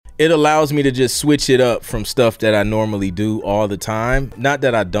it allows me to just switch it up from stuff that I normally do all the time. Not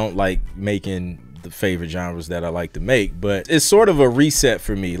that I don't like making the favorite genres that I like to make, but it's sort of a reset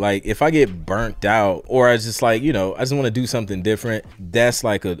for me. Like if I get burnt out or I just like, I just want to do something different, that's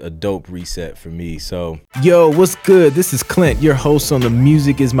like a dope reset for me. So yo, what's good? This is Clint, your host on the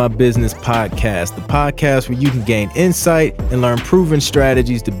Music Is My Business podcast, the podcast where you can gain insight and learn proven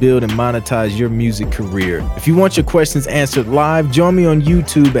strategies to build and monetize your music career. If you want your questions answered live, join me on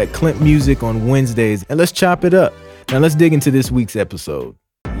YouTube at Clint Music on Wednesdays and let's chop it up. Now let's dig into this week's episode.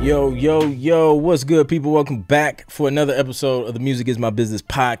 Yo, what's good, people? Welcome back for another episode of the Music Is My Business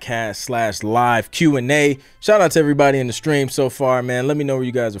podcast / live Q&A. Shout out to everybody in the stream so far, man. Let me know where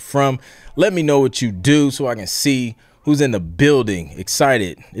you guys are from. Let me know what you do so I can see who's in the building.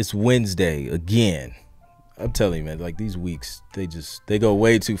 Excited. It's Wednesday again. I'm telling you, man, like these weeks, they go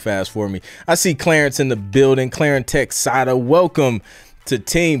way too fast for me. I see Clarence in the building. Clarence Texada, welcome to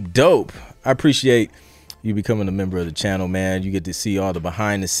Team Dope. I appreciate you becoming a member of the channel, man. You get to see all the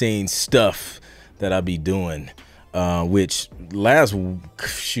behind the scenes stuff that I be doing, which last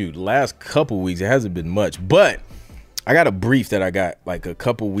couple weeks, it hasn't been much, but I got a brief that I got like a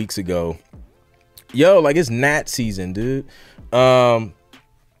couple weeks ago. Yo, like it's Nat season, dude.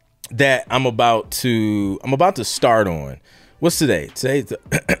 That I'm about to start on. What's today? Today's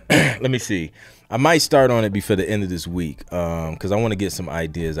let me see. I might start on it before the end of this week because I want to get some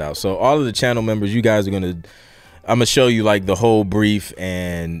ideas out. So all of the channel members, you guys I'm gonna show you like the whole brief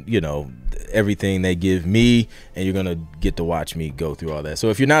and everything they give me, and you're gonna get to watch me go through all that.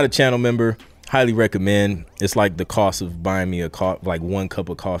 So if you're not a channel member, highly recommend. It's like the cost of buying me like 1 cup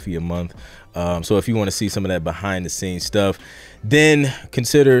of coffee a month. So if you want to see some of that behind the scenes stuff, then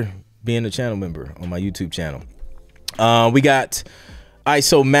consider being a channel member on my YouTube channel. We got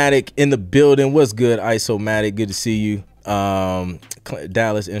Isomatic in the building. What's good, Isomatic? Good to see you. Dallas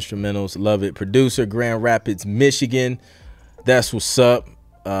Instrumentals, love it. Producer, Grand Rapids, Michigan. That's what's up.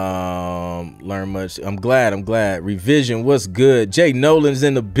 Learn much. I'm glad. Revision, what's good? Jay Nolan's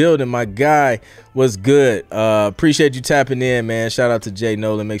in the building, my guy. What's good? Appreciate you tapping in, man. Shout out to Jay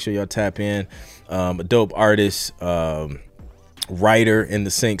Nolan. Make sure y'all tap in. A dope artist, writer in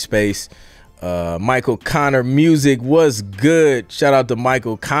the sync space. Michael Connor Music was good. Shout out to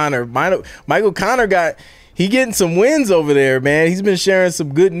Michael Connor. Michael Connor getting some wins over there, man. He's been sharing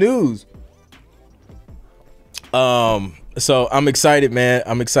some good news. So I'm excited, man.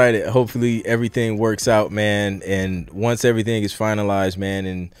 I'm excited. Hopefully everything works out, man. And once everything is finalized, man,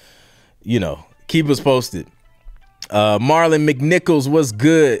 and keep us posted. Marlon McNichols was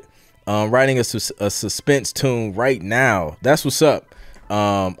good. Writing a suspense tune right now. That's what's up.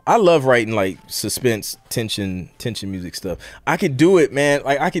 I love writing like suspense, tension music stuff. I could do it, man.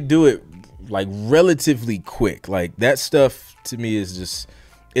 Like I could do it like relatively quick. Like that stuff to me is just,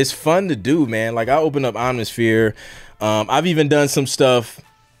 it's fun to do, man. Like I open up Omnisphere. I've even done some stuff.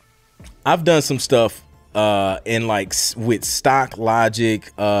 I've done some stuff in like with stock Logic,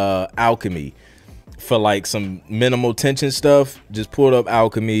 Alchemy for like some minimal tension stuff. Just pulled up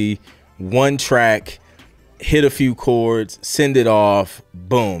Alchemy, 1 track, hit a few chords, send it off,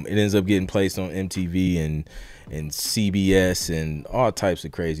 boom, it ends up getting placed on MTV and CBS and all types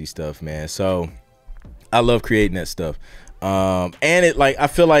of crazy stuff, man. So I love creating that stuff. And it like, I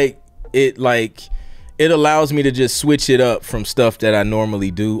feel like it allows me to just switch it up from stuff that I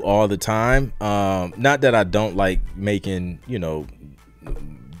normally do all the time. Not that I don't like making,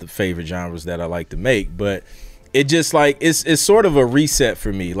 the favorite genres that I like to make, but it just like, it's sort of a reset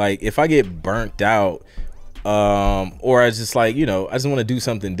for me. Like if I get burnt out, or I just like, I just want to do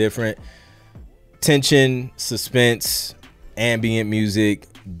something different. Tension, suspense, ambient music,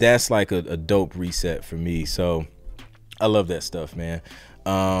 that's like a dope reset for me. So I love that stuff, man.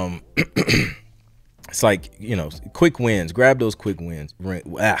 It's like, quick wins. Grab those quick wins.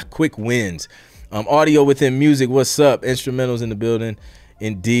 Quick wins. Audio within music. What's up? Instrumentals in the building.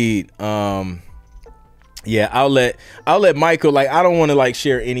 Indeed. Yeah, I'll let Michael, like I don't want to like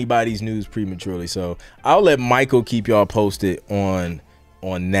share anybody's news prematurely, so I'll let Michael keep y'all posted on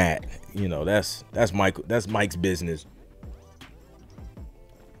that. That's Mike's business.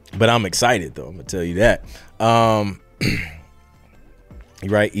 But I'm excited though, I'm gonna tell you that.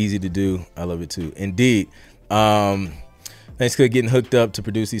 Right, easy to do. I love it too. Indeed. Thanks for getting hooked up to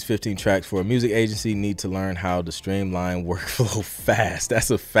produce these 15 tracks for a music agency. Need to learn how to streamline workflow fast. That's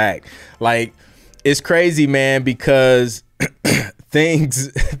a fact. Like, it's crazy, man, because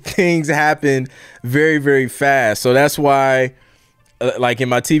things happen very, very fast. So that's why, like in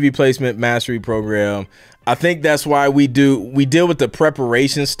my TV placement mastery program, I think that's why we deal with the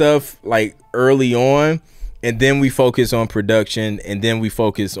preparation stuff like early on, and then we focus on production, and then we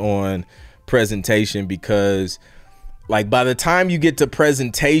focus on presentation, because like by the time you get to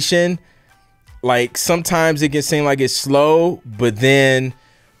presentation, like sometimes it can seem like it's slow, but then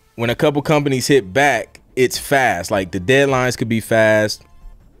when a couple companies hit back, it's fast. Like the deadlines could be fast.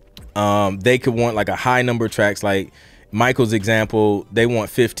 They could want like a high number of tracks. Like Michael's example, they want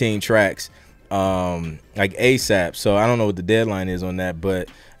 15 tracks, like ASAP. So I don't know what the deadline is on that, but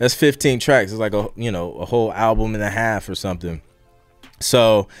that's 15 tracks. It's like a whole album and a half or something.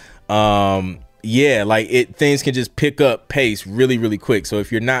 So yeah, like things can just pick up pace really, really quick. So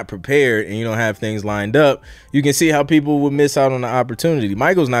if you're not prepared and you don't have things lined up, you can see how people would miss out on the opportunity.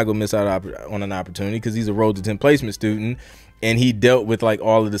 Michael's not gonna miss out on an opportunity because he's a Road to 10 placement student, and he dealt with like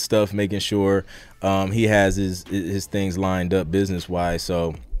all of the stuff, making sure he has his things lined up business wise.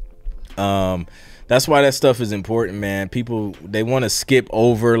 So that's why that stuff is important, man. People, they want to skip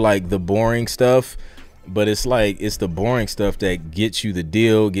over like the boring stuff, but it's like it's the boring stuff that gets you the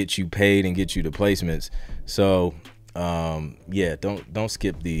deal, gets you paid, and gets you the placements. So yeah, don't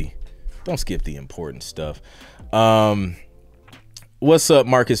skip the important stuff. What's up,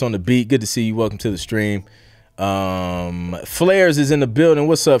 Marcus on the beat? Good to see you. Welcome to the stream. Flares is in the building.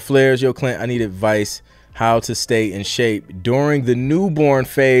 What's up, Flares? Yo, Clint, I need advice how to stay in shape during the newborn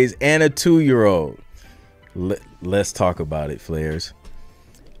phase and a 2-year-old. Let's talk about it, Flares.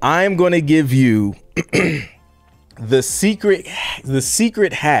 I'm going to give you the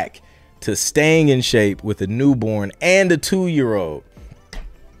secret hack to staying in shape with a newborn and a 2-year-old.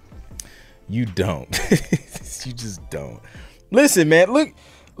 You don't. You just don't. Listen, man.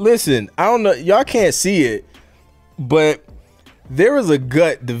 Listen. I don't know. Y'all can't see it, but there is a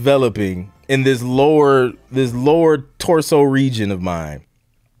gut developing in this lower torso region of mine.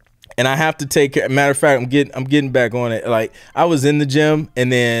 And I have to take care. Matter of fact, I'm getting back on it. Like I was in the gym,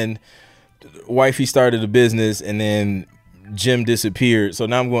 and then wifey started a business, and then gym disappeared. So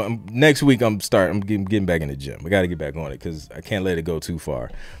now next week I'm getting back in the gym. I got to get back on it because I can't let it go too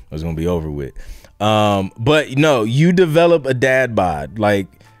far. It's gonna be over with. But no, you develop a dad bod. Like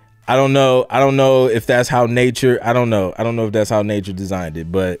I don't know if that's how nature. I don't know if that's how nature designed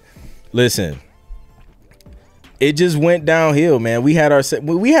it. But listen. It just went downhill, man. We had our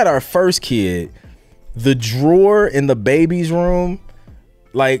first kid, the drawer in the baby's room,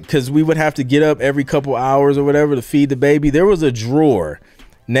 like, cause we would have to get up every couple hours or whatever to feed the baby. There was a drawer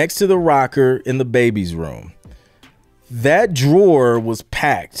next to the rocker in the baby's room. That drawer was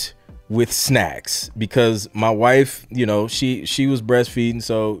packed with snacks because my wife, she was breastfeeding,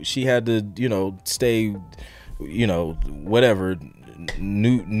 so she had to, stay, whatever.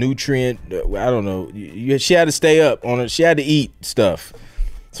 Nutrient, I don't know. She had to stay up on it. She had to eat stuff,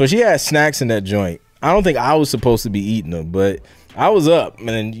 so she had snacks in that joint. I don't think I was supposed to be eating them, but I was up, and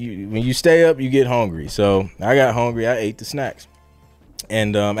when you stay up, you get hungry. So I got hungry. I ate the snacks,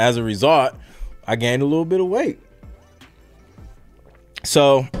 and as a result, I gained a little bit of weight.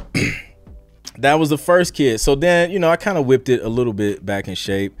 So that was the first kid. So then, I kind of whipped it a little bit back in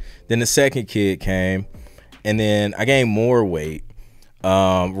shape. Then the second kid came, and then I gained more weight.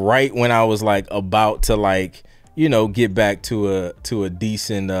 Right when I was like about to get back to a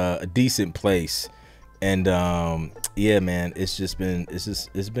decent place. And yeah, man, it's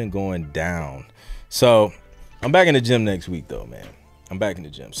been going down. So I'm back in the gym next week though, man. I'm back in the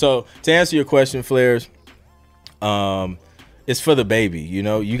gym. So to answer your question, Flares, it's for the baby.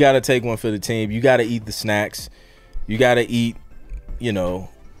 You got to take one for the team. You got to eat the snacks. You got to eat, you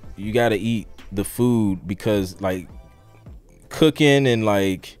got to eat the food, because like cooking and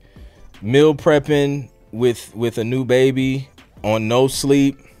like meal prepping with a new baby on no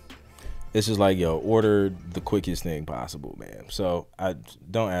sleep, it's just like, order the quickest thing possible, man. So I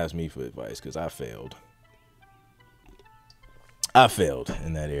don't ask me for advice because I failed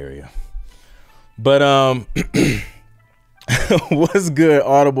in that area. But what's good,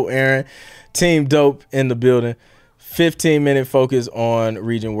 Audible Aaron? Team Dope in the building. 15-minute focus on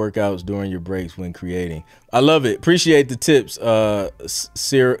region workouts during your breaks when creating. I love it. Appreciate the tips,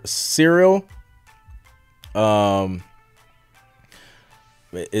 Cyril.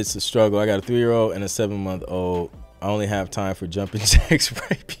 It's a struggle. I got a 3-year-old and a 7-month-old. I only have time for jumping jacks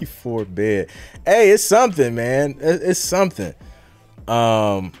right before bed. Hey, it's something, man. It's something.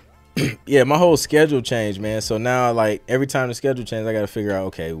 Yeah, my whole schedule changed, man. So now, like, every time the schedule changes, I got to figure out,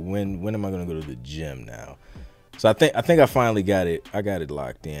 okay, when am I going to go to the gym now? So I think I finally got it. I got it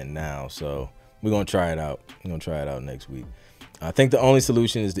locked in now. So we're going to try it out. We're going to try it out next week. I think the only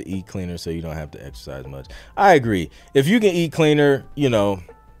solution is to eat cleaner so you don't have to exercise much. I agree. If you can eat cleaner,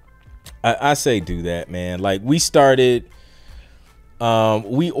 I say do that, man. Like we started,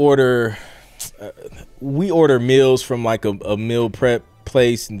 we order we order meals from like a meal prep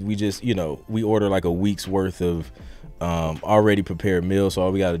place, and we just, you know, we order like a week's worth of already prepared meals. So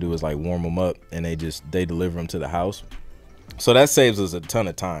all we got to do is like warm them up, and they deliver them to the house. So that saves us a ton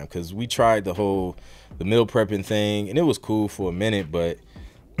of time, because we tried the meal prepping thing, and it was cool for a minute, but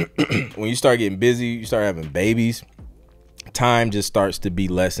when you start getting busy, you start having babies, time just starts to be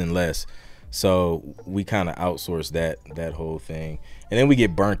less and less. So we kind of outsource that whole thing, and then we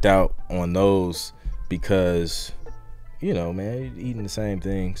get burnt out on those because, you know, man, you're eating the same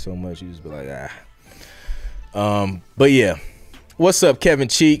thing so much, you just be like, but yeah, what's up, Kevin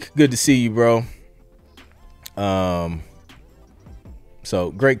Cheek? Good to see you, bro.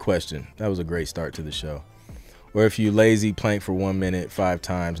 So great question. That was a great start to the show. Or if you lazy, plank for 1 minute 5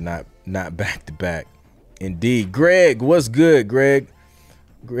 times, not back to back. Indeed. Greg, what's good, Greg?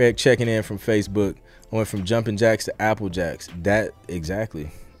 Greg checking in from Facebook. I went from jumping jacks to apple jacks. That exactly.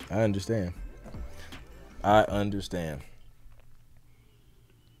 I understand.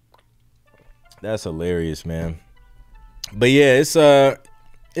 That's hilarious, man. But yeah,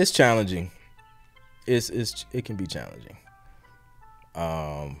 it's challenging. It can be challenging.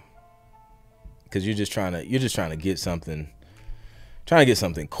 Because you're just trying to get something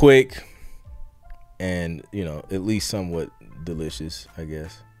quick and, you know, at least somewhat delicious, I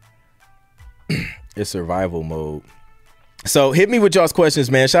guess. It's survival mode. So hit me with y'all's questions,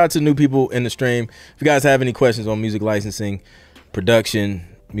 man. Shout out to new people in the stream. If you guys have any questions on music licensing, production,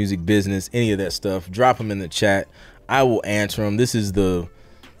 music business, any of that stuff, drop them in the chat. I will answer them. This is the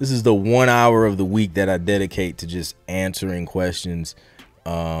 1 hour of the week that I dedicate to just answering questions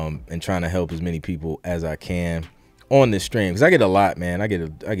and trying to help as many people as I can on this stream, because I get a lot, man. I get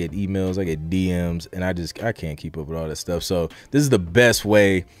emails, I get DMs, and I can't keep up with all that stuff. So this is the best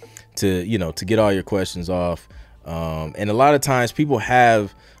way to get all your questions off. And a lot of times people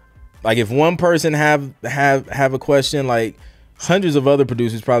have, like, if one person have a question, like hundreds of other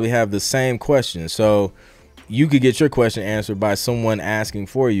producers probably have the same question. So you could get your question answered by someone asking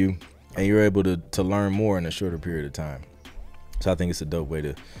for you, and you're able to learn more in a shorter period of time. So I think it's a dope way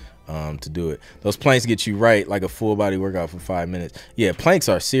to do it. Those planks get you right, like a full body workout for 5 minutes. Yeah, planks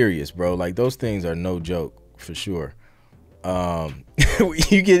are serious, bro. Like, those things are no joke for sure.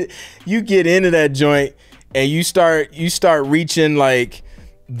 You get into that joint and you start reaching like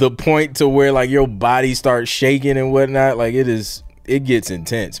the point to where like your body starts shaking and whatnot. Like, it gets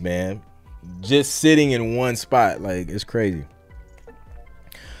intense, man. Just sitting in one spot, like, it's crazy.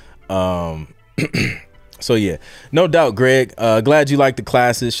 So yeah, no doubt, Greg. Glad you like the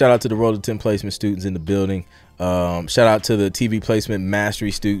classes. Shout out to the Road to 10 placement students in the building. Shout out to the TV placement mastery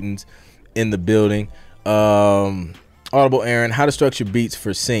students in the building. Audible Aaron, how to structure beats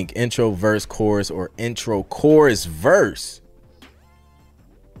for sync: intro, verse, chorus, or intro, chorus, verse?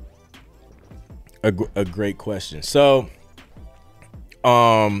 A great question. So,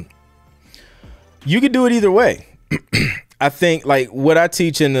 you could do it either way. I think, like, what I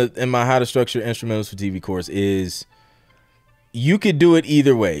teach in my how to structure instrumentals for TV course is you could do it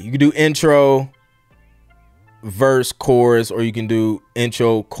either way. You could do intro, verse, chorus, or you can do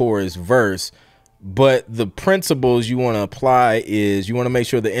intro, chorus, verse. But the principles you want to apply is you want to make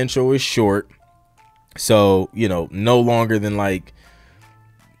sure the intro is short. So, you know, no longer than like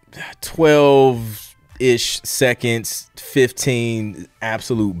 12-ish seconds, 15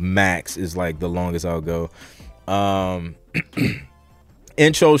 absolute max is like the longest I'll go.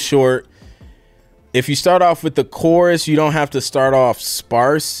 Intro short. If you start off with the chorus, you don't have to start off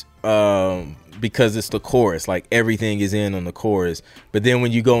sparse because it's the chorus. Like, everything is in on the chorus. But then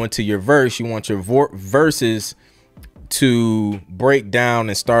when you go into your verse, you want your verses to break down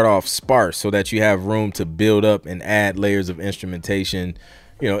and start off sparse so that you have room to build up and add layers of instrumentation,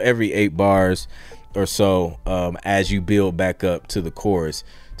 you know, every 8 bars or so, as you build back up to the chorus,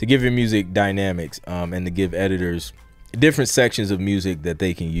 to give your music dynamics, and to give editors different sections of music that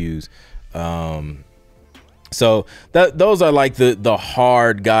they can use. So those are like the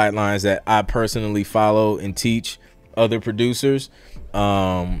hard guidelines that I personally follow and teach other producers.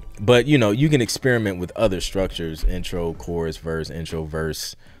 But, you know, you can experiment with other structures: intro, chorus, verse, intro,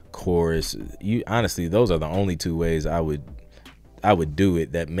 verse, chorus. Honestly, those are the only 2 ways I would do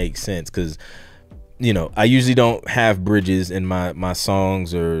it that makes sense, because, you know, I usually don't have bridges in my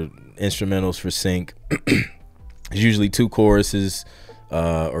songs or instrumentals for sync. It's usually 2 choruses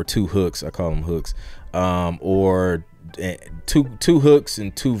or 2 hooks. I call them hooks, or two hooks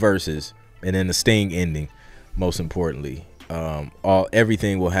and 2 verses, and then the sting ending. Most importantly,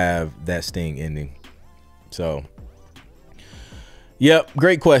 everything will have that sting ending. So, yep,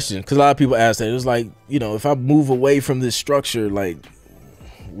 great question, because a lot of people ask that. It was like, you know, if I move away from this structure, like,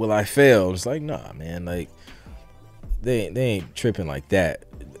 will I fail? It's like, nah, man, like they ain't tripping like that.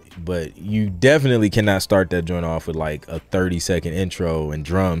 But you definitely cannot start that joint off with like a 30-second intro and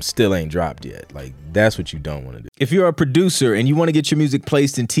drums still ain't dropped yet. Like, that's what you don't want to do. If you're a producer and you want to get your music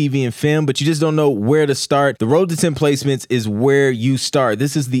placed in TV and film, but you just don't know where to start, the Road to 10 Placements is where you start.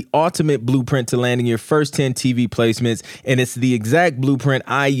 This is the ultimate blueprint to landing your first 10 TV placements, and it's the exact blueprint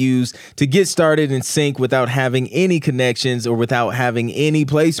I use to get started in sync without having any connections or without having any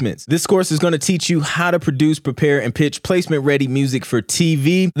placements. This course is going to teach you how to produce, prepare, and pitch placement-ready music for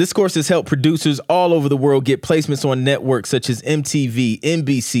TV. This course has helped producers all over the world get placements on networks such as MTV,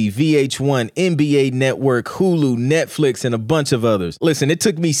 NBC, VH1, NBA Network, Hulu, Netflix, and a bunch of others. Listen, it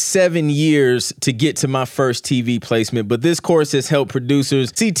took me 7 years to get to my first TV placement, but this course has helped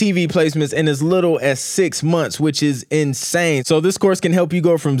producers see TV placements in as little as 6 months, which is insane. So this course can help you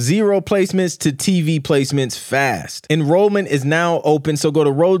go from 0 placements to TV placements fast. Enrollment is now open, so go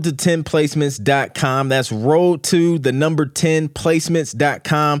to roadto10placements.com. That's road to the number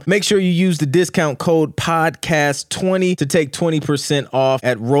 10placements.com. Make sure you use the discount code podcast20 to take 20% off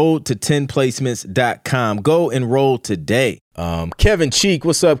at roadto10placements.com. Go enroll today. Kevin Cheek,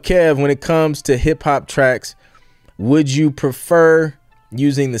 what's up, Kev? When it comes to hip hop tracks, would you prefer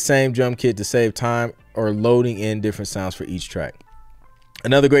using the same drum kit to save time or loading in different sounds for each track?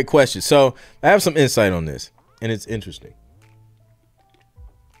 Another great question. So I have some insight on this, and it's interesting.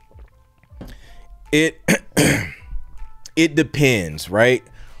 It depends, right?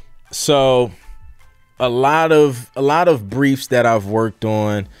 So a lot of briefs that I've worked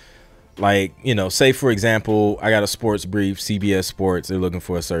on, like, you know, say for example, I got a sports brief, CBS Sports, they're looking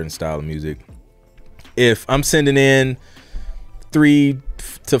for a certain style of music. If I'm sending in 3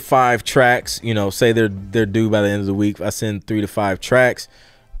 to 5 tracks, you know, say they're due by the end of the week, I send 3 to 5 tracks.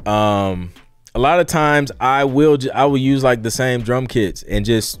 A lot of times I will use like the same drum kits and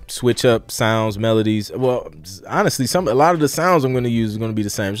just switch up sounds, melodies. Well, honestly, a lot of the sounds I'm going to use is going to be the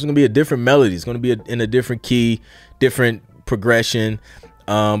same. It's going to be a different melody. It's going to be in a different key, different progression.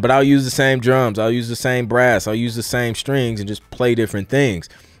 But I'll use the same drums. I'll use the same brass. I'll use the same strings and just play different things.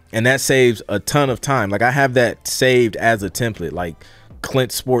 And that saves a ton of time. Like, I have that saved as a template, like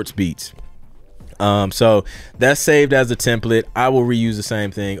Clint Sports Beats. So that's saved as a template. I will reuse the same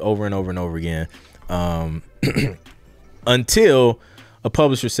thing over and over and over again, until a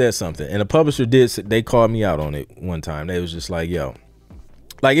publisher says something. And a publisher they called me out on it one time. They was just like, yo,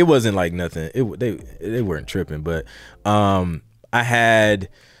 like, it wasn't like nothing. They weren't tripping, but,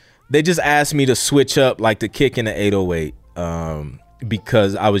 they just asked me to switch up like the kick in the 808,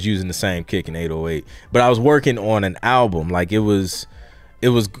 because I was using the same kick in 808, but I was working on an album. Like, it was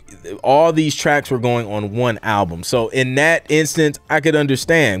all these tracks were going on one album. So in that instance, I could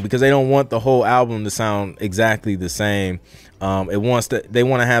understand, because they don't want the whole album to sound exactly the same. They want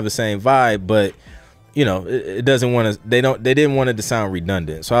to have the same vibe, but you know, it doesn't want to, they didn't want it to sound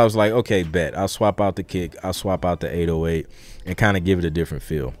redundant. So I was like, okay, bet, I'll swap out the kick, I'll swap out the 808 and kind of give it a different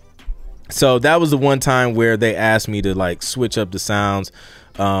feel. So that was the one time where they asked me to like switch up the sounds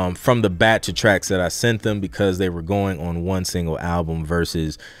from the batch of tracks that I sent them, because they were going on one single album,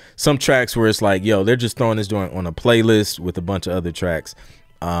 versus some tracks where it's like, yo, they're just throwing this joint on a playlist with a bunch of other tracks.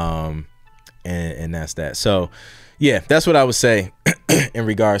 And that's that. So yeah, that's what I would say in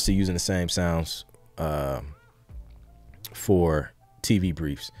regards to using the same sounds for TV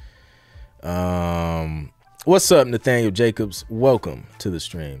briefs. What's up, Nathaniel Jacobs? Welcome to the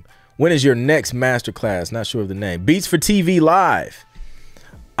stream. When is your next masterclass? Not sure of the name. Beats for TV Live.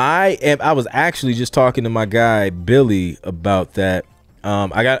 I was actually just talking to my guy Billy about that. I'm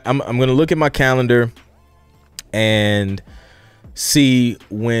gonna look at my calendar and see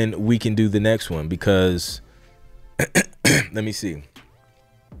when we can do the next one, because let me see.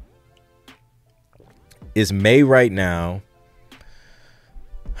 It's May right now.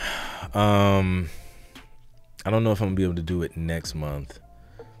 I don't know if I'm gonna be able to do it next month.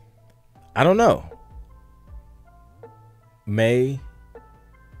 I don't know.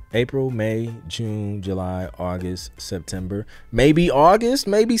 April, May, June, July, August, September. Maybe August,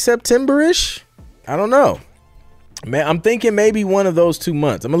 maybe September-ish. I don't know. Man, I'm thinking maybe one of those 2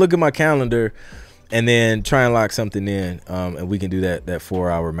 months. I'm gonna look at my calendar and then try and lock something in, and we can do that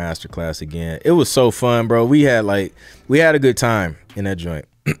 4-hour masterclass again. It was so fun, bro. We had a good time in that joint.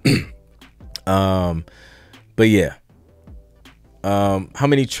 But yeah. How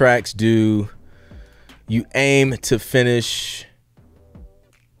many tracks do you aim to finish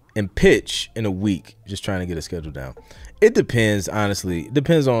and pitch in a week? Just trying to get a schedule down. It depends, honestly. It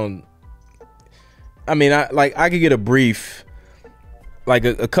depends on, I mean, I could get a brief. Like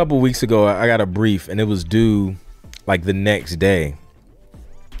a couple weeks ago, I got a brief and it was due like the next day.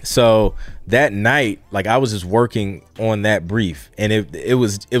 So that night, like I was just working on that brief, and it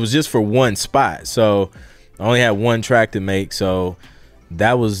was just for one spot. So I only had one track to make. So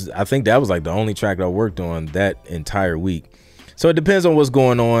I think that was like the only track that I worked on that entire week. So it depends on what's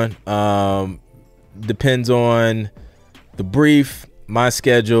going on. Depends on the brief, my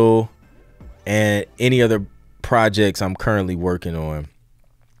schedule, and any other projects I'm currently working on.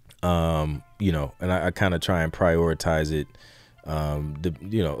 You know, and I kind of try and prioritize it,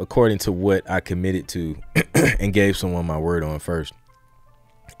 you know, according to what I committed to and gave someone my word on first.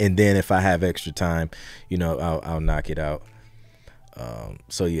 And then if I have extra time, you know, I'll knock it out.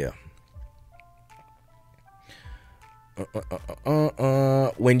 So yeah.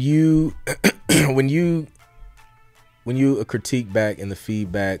 When you a critique back and the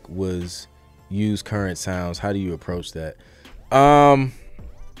feedback was use current sounds, how do you approach that?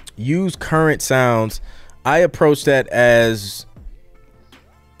 Use current sounds, I approach that as,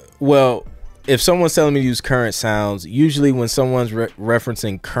 well, if someone's telling me to use current sounds, usually when someone's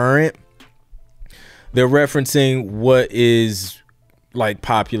referencing current, they're referencing what is like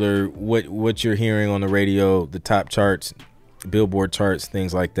popular, what you're hearing on the radio, the top charts, Billboard charts,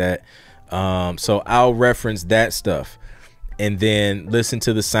 things like that. So I'll reference that stuff and then listen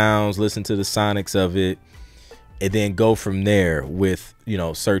to the sounds, listen to the sonics of it, and then go from there with, you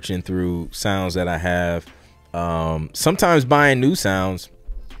know, searching through sounds that I have. Sometimes buying new sounds.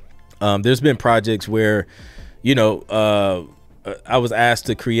 There's been projects where, you know, I was asked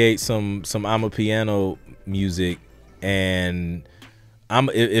to create some Amapiano music, and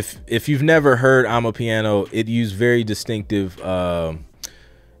if you've never heard Amapiano, it uses very distinctive. It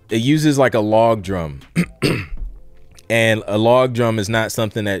uses like a log drum, and a log drum is not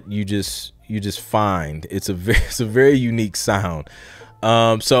something that you just find. It's a very unique sound.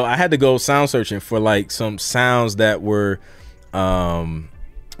 So I had to go sound searching for like some sounds that were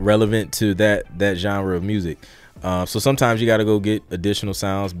relevant to that genre of music. So sometimes you got to go get additional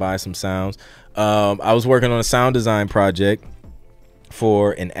sounds, buy some sounds. I was working on a sound design project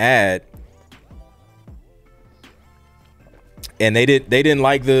for an ad, and they didn't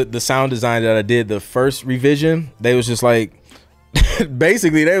like the sound design that I did the first revision. They was just like,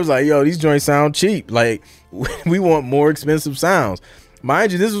 basically they was like, yo, these joints sound cheap, like we want more expensive sounds.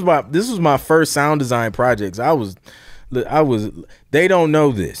 Mind you, this was my first sound design projects. I was they don't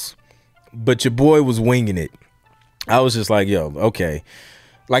know this, but your boy was winging it. I was just like, yo, okay.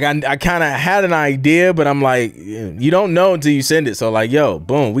 Like I kind of had an idea, but I'm like, you don't know until you send it. So like, yo,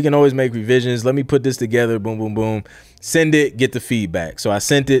 boom, we can always make revisions. Let me put this together. Boom, boom, boom. Send it, get the feedback. So I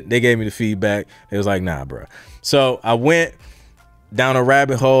sent it. They gave me the feedback. It was like, nah, bro. So I went down a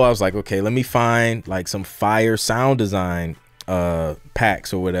rabbit hole. I was like, okay, let me find like some fire sound design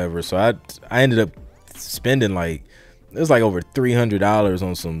packs or whatever. So I ended up spending like, it was like over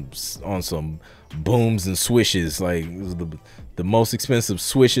 $300 on some booms and swishes. Like it was the most expensive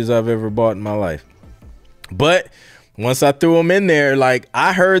swishes I've ever bought in my life. But once I threw them in there, like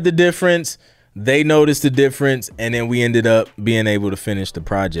I heard the difference, they noticed the difference, and then we ended up being able to finish the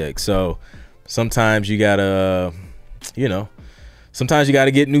project. So sometimes you gotta, you know, sometimes you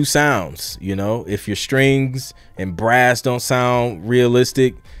gotta get new sounds. You know, if your strings and brass don't sound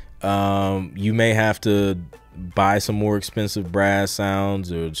realistic, you may have to buy some more expensive brass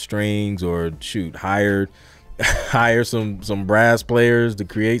sounds or strings, or shoot, hire some brass players to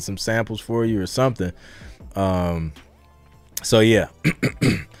create some samples for you or something. So yeah,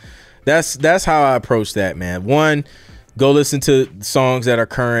 that's how I approach that, man. One, go listen to songs that are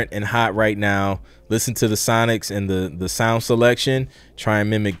current and hot right now. Listen to the sonics and the sound selection. Try and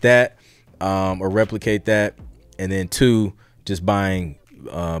mimic that, or replicate that. And then two, just buying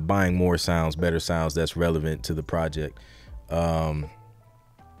more sounds, better sounds that's relevant to the project.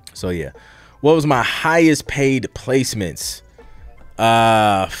 So yeah, what was my highest paid placements?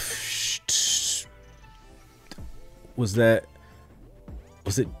 Was it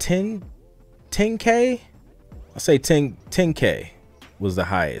 10K? I'll say 10K was the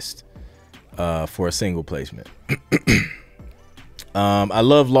highest for a single placement. I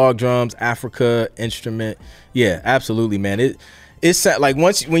love log drums, Africa instrument. Yeah, absolutely, man. It's like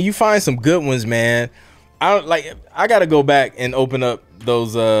when you find some good ones, man. I gotta go back and open up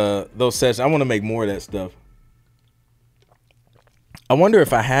those sessions. I want to make more of that stuff. I wonder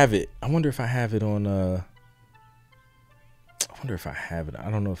if I have it. I wonder if I have it on. I wonder if I have it. I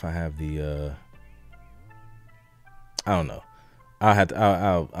don't know if I have the. I don't know. I'll have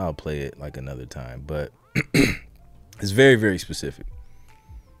to. I'll play it like another time. But it's very, very specific.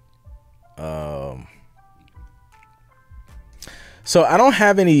 So I don't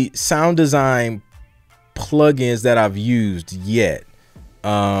have any sound design plugins that I've used yet.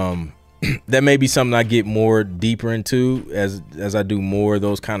 That may be something I get more deeper into as I do more of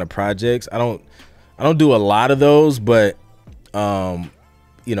those kind of projects. I don't do a lot of those, but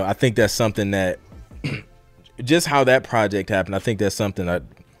you know, I think that's something that just how that project happened. I think that's something I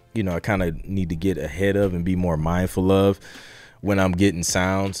kind of need to get ahead of and be more mindful of when I'm getting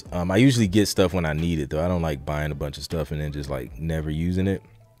sounds. I usually get stuff when I need it though. I don't like buying a bunch of stuff and then just like never using it.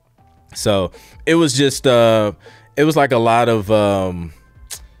 So it was just it was like a lot of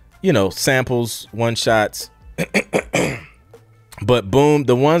samples, one shots. But Boom,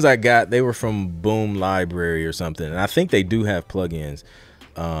 the ones I got, they were from Boom Library or something, and I think they do have plugins.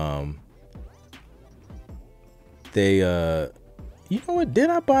 They you know what, did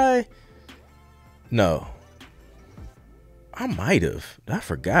I buy? No, I might have. I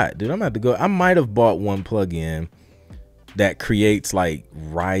forgot, dude. I'm gonna have to go. I might have bought one plugin that creates like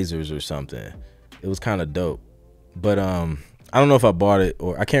risers or something. It was kind of dope, but I don't know if I bought it,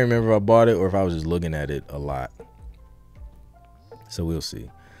 or I can't remember if I bought it or if I was just looking at it a lot. So we'll see.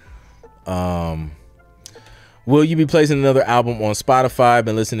 Will you be placing another album on Spotify? I've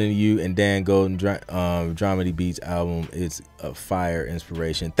been listening to you and Dan Golden Dramedy Beats album. It's a fire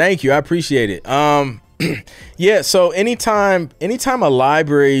inspiration. Thank you. I appreciate it. Yeah, so anytime a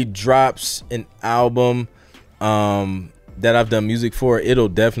library drops an album that I've done music for, it'll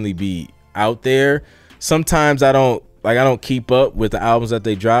definitely be out there. Sometimes I don't keep up with the albums that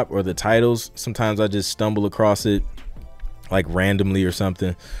they drop or the titles. Sometimes I just stumble across it like randomly or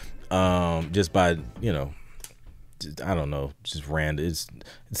something, just by, I don't know, just random. It's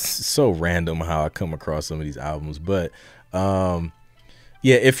so random how I come across some of these albums. But yeah,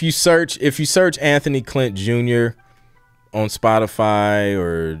 if you search Anthony Clint Jr. on Spotify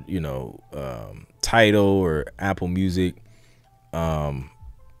or Tidal or Apple Music,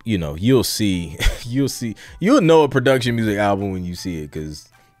 you'll see you'll know a production music album when you see it, because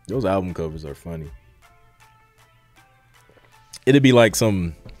those album covers are funny. It'd be like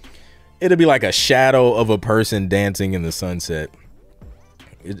a shadow of a person dancing in the sunset.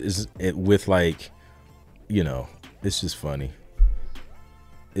 It's just funny.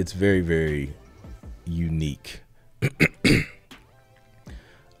 It's very, very unique.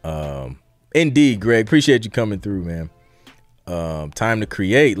 Indeed, Greg, appreciate you coming through, man. Time to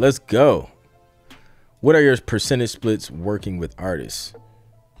create. Let's go. What are your percentage splits working with artists?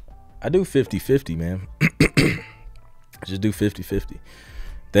 I do 50-50, man. Just do 50-50.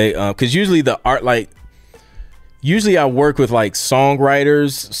 They because usually I work with like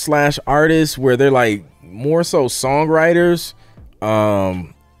songwriters / artists where they're like more so songwriters.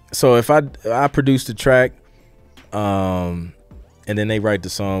 So if I produce the track, and then they write the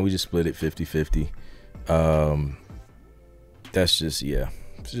song, we just split it 50-50. That's just, yeah,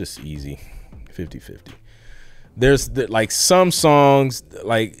 it's just easy. 50-50. There's like some songs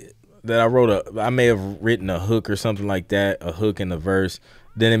like that I may have written a hook or something like that, a hook and a verse.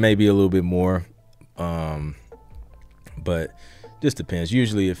 Then it may be a little bit more, but just depends.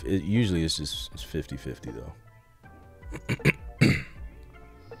 Usually it's just 50-50 though.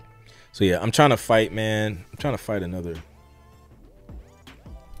 So yeah, I'm trying to fight, man. I'm trying to fight another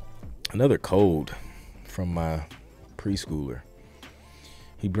cold from my preschooler.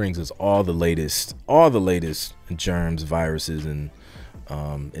 He brings us all the latest germs, viruses, and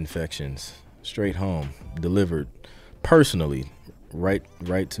infections straight home, delivered personally, right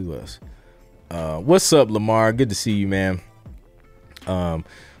to us. What's up, Lamar? Good to see you, man. So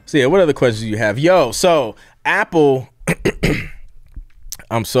yeah, what other questions do you have? Yo, so Apple,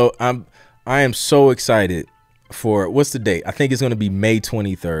 I am so excited for, what's the date? I think it's going to be May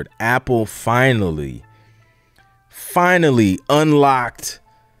 23rd. Apple finally unlocked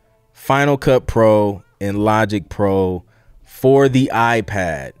Final Cut Pro and Logic Pro for the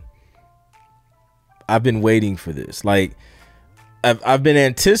iPad. I've been waiting for this. Like, I've been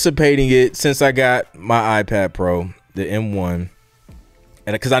anticipating it since I got my iPad Pro, the M1.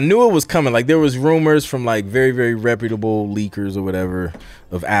 And because I knew it was coming. Like, there was rumors from like very, very reputable leakers or whatever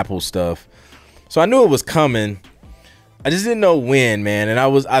of Apple stuff. So I knew it was coming. I just didn't know when, man. And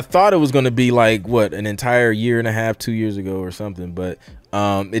I thought it was going to be like, what, an entire year and a half, 2 years ago or something. But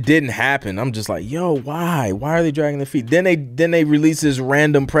it didn't happen. I'm just like, yo, why? Why are they dragging their feet? Then they released this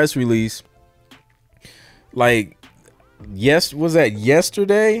random press release. Like, was that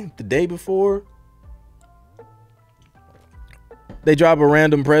yesterday? The day before? They drop a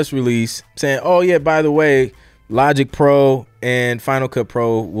random press release saying, oh yeah, by the way, Logic Pro and Final Cut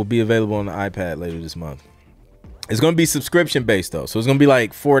Pro will be available on the iPad later this month. It's going to be subscription based though. So it's going to be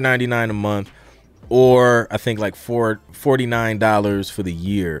like $4.99 a month, or I think like $49 for the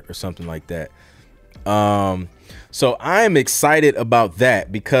year or something like that. So I am excited about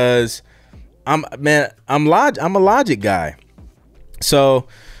that because I'm a Logic guy. So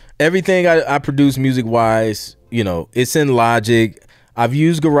everything I produce music wise, you know, it's in Logic. I've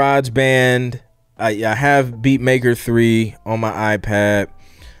used GarageBand. I have Beatmaker 3 on my iPad.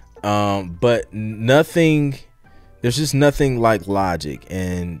 But nothing, there's just nothing like Logic.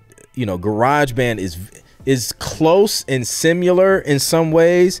 And, you know, GarageBand is close and similar in some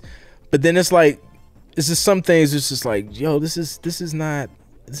ways, but then it's like, it's just some things it's just like, yo, this is not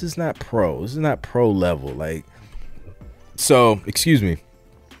pro. This is not pro level. Like, so, excuse me.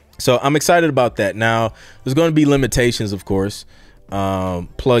 So I'm excited about that. Now, there's going to be limitations, of course,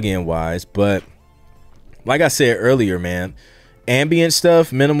 plug-in wise, but like I said earlier, man, ambient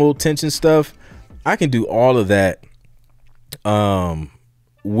stuff, minimal tension stuff, I can do all of that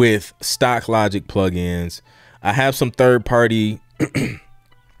with stock Logic plugins. I have some third-party iOS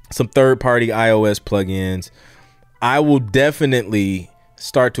plugins. I will definitely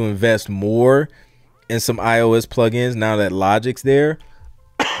start to invest more in some iOS plugins now that Logic's there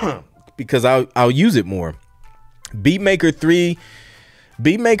because I'll use it more. Beatmaker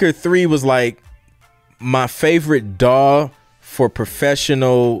 3 was like my favorite DAW for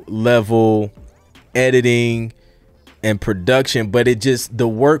professional level editing and production, but it just, the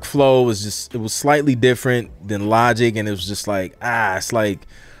workflow was just, it was slightly different than Logic, and it was just like, it's like,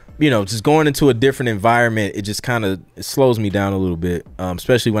 you know, just going into a different environment, it just kind of, it slows me down a little bit,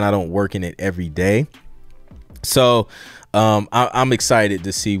 especially when I don't work in it every day. So I'm excited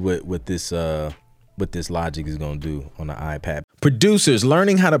to see what this Logic is going to do on the iPad. Producers,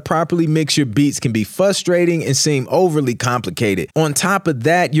 learning how to properly mix your beats can be frustrating and seem overly complicated. On top of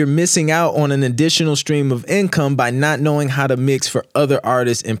that, you're missing out on an additional stream of income by not knowing how to mix for other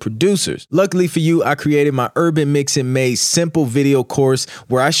artists and producers. Luckily for you, I created my Urban Mix and Maze simple video course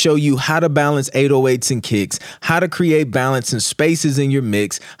where I show you how to balance 808s and kicks, how to create balance and spaces in your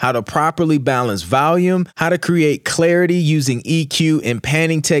mix, how to properly balance volume, how to create clarity using EQ and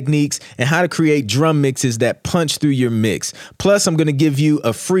panning techniques, and how to create drum mixes that punch through your mix. Plus, I'm going to give you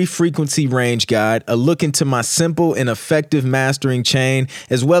a free frequency range guide, a look into my simple and effective mastering chain,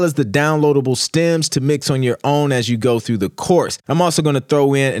 as well as the downloadable stems to mix on your own as you go through the course. I'm also going to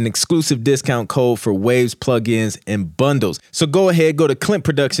throw in an exclusive discount code for Waves plugins and bundles. So go ahead, go to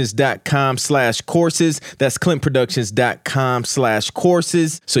clintproductions.com/courses. That's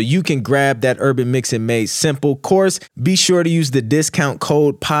clintproductions.com/courses. So you can grab that Urban Mix and Maze simple course. Be sure to use the discount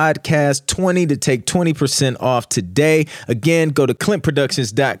code podcast20 to take 20% off today. Again, go to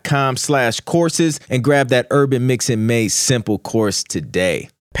clintproductions.com/courses and grab that Urban Mix and Maze simple course today.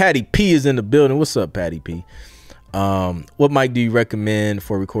 Patty P is in the building. What's up, Patty P? What mic do you recommend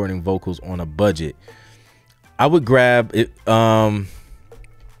for recording vocals on a budget? I would grab it. I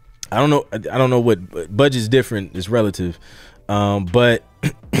don't know what budget's different. It's relative. But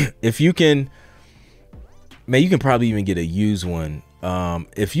if you can, man, you can probably even get a used one.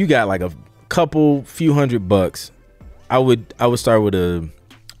 If you got like a few $100, I would start with a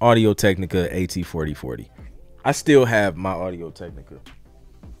Audio Technica AT4040. I still have my Audio Technica.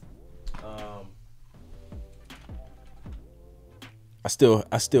 I still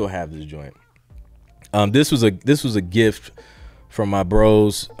have this joint. This was a gift from my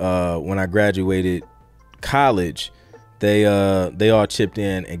bros when I graduated college. They all chipped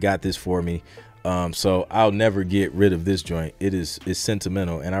in and got this for me. So I'll never get rid of this joint. It's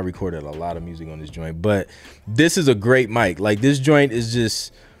sentimental, and I recorded a lot of music on this joint. But this is a great mic. Like, this joint is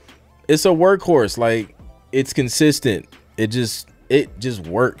just, it's a workhorse. Like, it's consistent. It just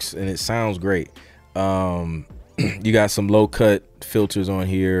works, and it sounds great. You got some low cut filters on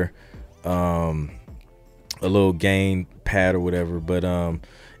here, a little gain pad or whatever. But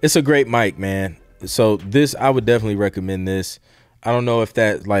it's a great mic, man. So this, I would definitely recommend this. I don't know if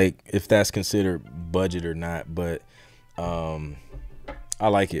that's considered budget or not, but I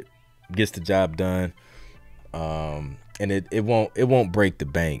like it. Gets the job done. And it won't break the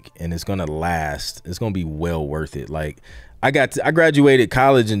bank, and it's gonna last. It's gonna be well worth it. Like, I graduated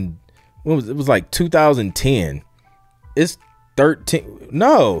college in, it was like 2010. It's 13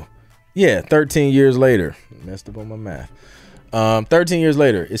 years later. Messed up on my math. 13 years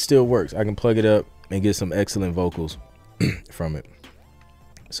later, it still works. I can plug it up and get some excellent vocals from it.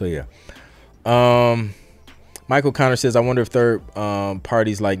 So yeah. Michael Connor says, I wonder if third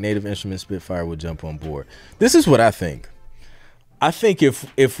parties like Native Instruments, Spitfire would jump on board. This is what I think. I think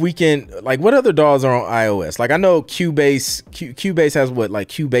if we can, like, what other DAWs are on iOS? Like, I know Cubase has what, like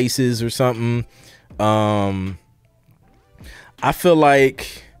Cubases or something. I feel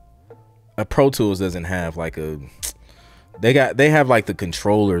like a Pro Tools doesn't have like they have like the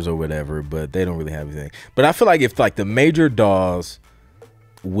controllers or whatever, but they don't really have anything. But I feel like if like the major DAWs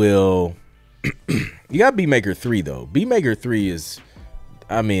will, you got beatmaker 3 though. beatmaker 3 is,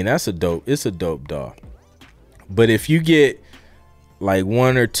 I mean, it's a dope DAW. But if you get like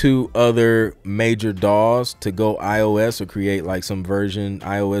 1 or 2 other major DAWs to go iOS or create like some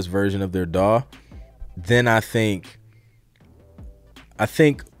iOS version of their DAW, then I think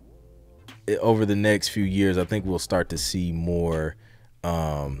over the next few years, I think we'll start to see more,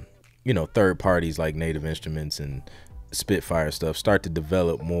 third parties like Native Instruments and Spitfire stuff start to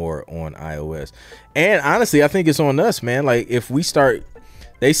develop more on iOS. And honestly, I think it's on us, man. Like if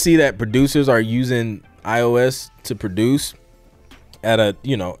they see that producers are using iOS to produce at a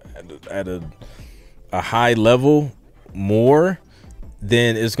high level more,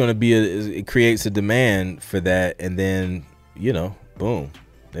 then it's going to be it creates a demand for that, and then boom,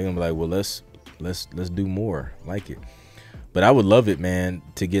 they're gonna be like, well, let's do more like it. But I would love it, man,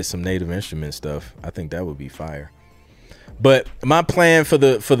 to get some Native Instrument stuff. I think that would be fire. But my plan for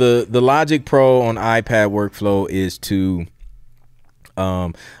the Logic Pro on iPad workflow is to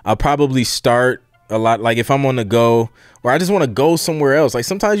I'll probably start a lot, like if I'm on the go or I just want to go somewhere else. Like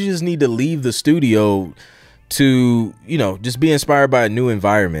sometimes you just need to leave the studio to just be inspired by a new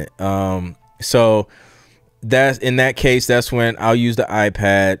environment. So in that case, that's when I'll use the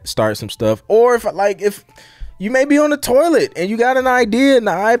iPad, start some stuff. Or if you may be on the toilet and you got an idea and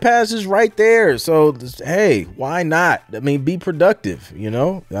the iPad is right there, so hey, why not? I mean, be productive.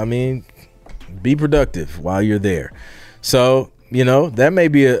 Be productive while you're there. So that may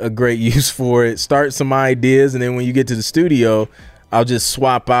be a great use for it. Start some ideas, and then when you get to the studio, I'll just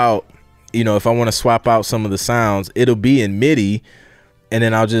swap out. If I want to swap out some of the sounds, it'll be in MIDI, and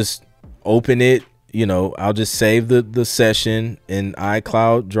then I'll just open it. I'll just save the session in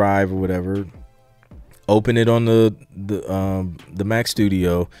iCloud Drive or whatever, open it on the Mac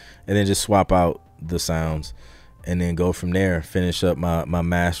Studio, and then just swap out the sounds, and then go from there. Finish up my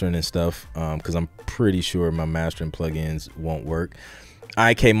mastering and stuff, because I'm pretty sure my mastering plugins won't work.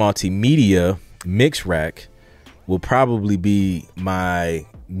 IK Multimedia Mix Rack will probably be my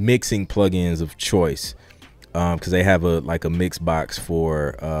mixing plugins of choice, because they have a mix box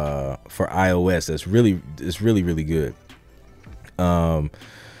for iOS that's really good.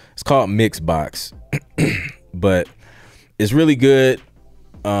 It's called Mixbox, but it's really good.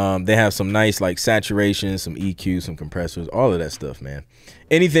 They have some nice like saturation, some EQ, some compressors, all of that stuff, man.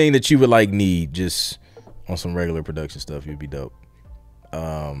 Anything that you would need just on some regular production stuff, you'd be dope.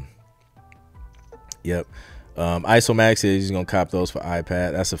 Yep. Isomax says he's gonna cop those for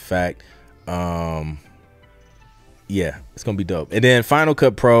iPad. That's a fact. Yeah, it's gonna be dope. And then Final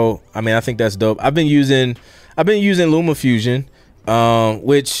Cut Pro, I think that's dope. I've been using LumaFusion,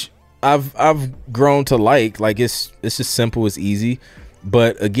 which I've grown to like. It's just simple, it's easy.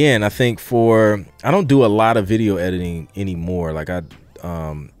 But again, I think I don't do a lot of video editing anymore. Like I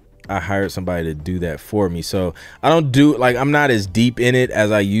hired somebody to do that for me, so I don't do I'm not as deep in it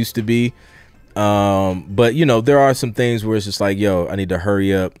as I used to be. But there are some things where it's just like, yo, I need to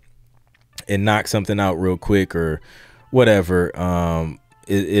hurry up and knock something out real quick or whatever.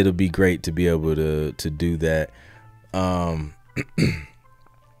 It'll be great to be able to do that on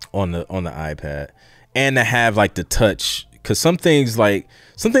the iPad, and to have the touch, because some things are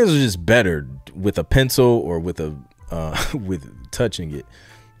just better with a pencil or with a with touching it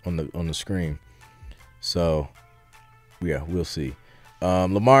on the screen. So yeah, we'll see.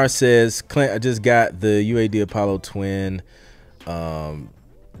 Lamar says, Clint, I just got the UAD Apollo Twin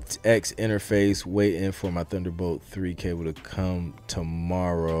X interface, waiting for my Thunderbolt 3 cable to come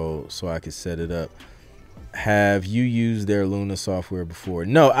tomorrow so I can set it up. Have you used their Luna software before?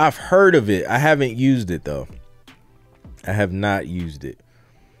 No, I've heard of it. I haven't used it though. I have not used it.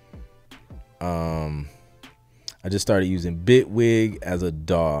 I just started using Bitwig as a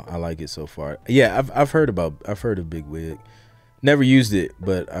DAW. I like it so far. Yeah, I've heard of Bitwig. Never used it,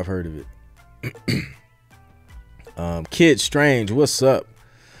 but I've heard of it. Kid Strange, what's up?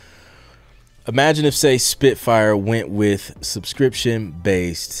 Imagine if, say, Spitfire went with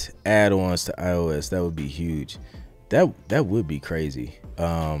subscription-based add-ons to iOS. That would be huge. That would be crazy.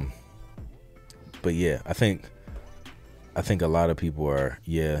 But yeah, I think a lot of people are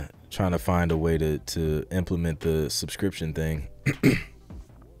trying to find a way to implement the subscription thing.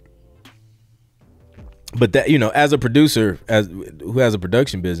 But that, as a producer, who has a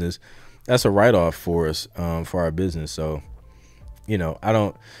production business, that's a write-off for us, for our business. So, I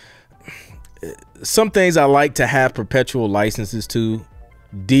don't. Some things I like to have perpetual licenses to.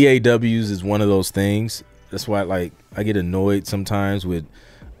 DAWs is one of those things. That's why I get annoyed sometimes with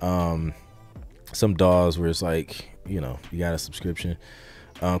some DAWs where it's like, you got a subscription.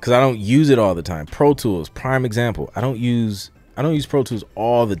 Because I don't use it all the time. Pro Tools, prime example. I don't use Pro Tools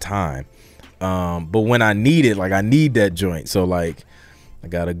all the time. But when I need it, like I need that joint. So like I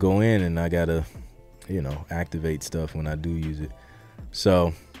gotta go in and I gotta, activate stuff when I do use it.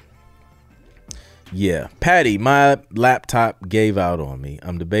 So yeah, Patty, my laptop gave out on me.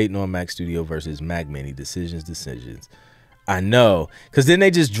 I'm debating on Mac Studio versus Mac Mini. Decisions. I know, because then they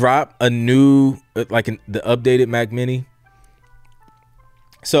just drop a new, the updated Mac Mini.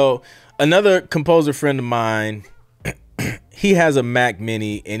 So another composer friend of mine, he has a Mac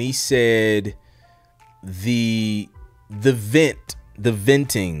Mini, and he said the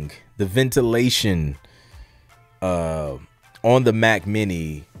ventilation on the Mac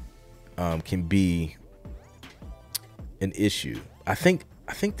Mini can be an issue. I think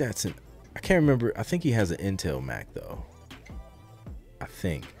that's I can't remember. I think he has an Intel Mac though. I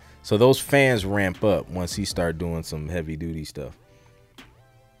think so. Those fans ramp up once he start doing some heavy duty stuff,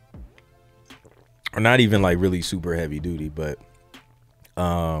 or not even like really super heavy duty, but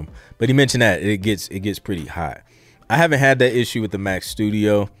he mentioned that it gets pretty hot. I haven't had that issue with the Mac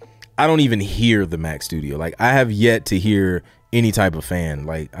Studio. I don't even hear the Mac Studio. Like I have yet to hear any type of fan.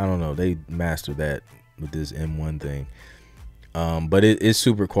 Like I don't know, they mastered that with this M1 thing. But it's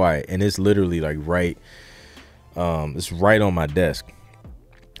super quiet, and it's literally like it's right on my desk,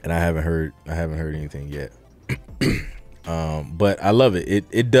 and I haven't heard anything yet. But I love it.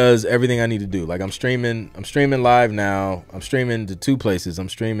 It does everything I need to do. Like I'm streaming live now. I'm streaming to two places. I'm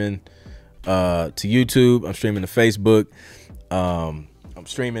streaming to YouTube. I'm streaming to Facebook. I'm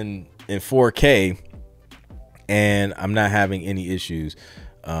streaming in 4K, and I'm not having any issues.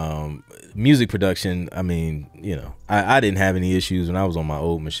 Music production, I mean, I didn't have any issues when I was on my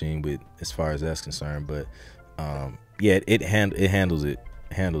old machine with as far as that's concerned, but yeah, it handles it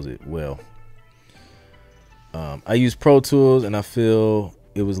well. I use Pro Tools and I feel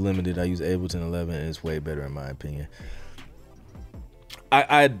it was limited. I use Ableton 11 and it's way better in my opinion.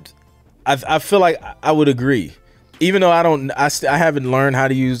 I feel like I would agree, even though I haven't learned how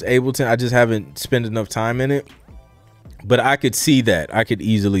to use Ableton. I just haven't spent enough time in it. But I could see that. I could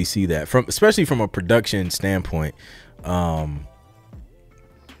easily see that, especially from a production standpoint. I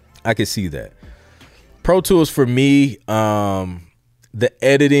could see that. Pro Tools for me, the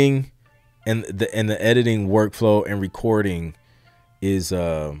editing and the editing workflow and recording is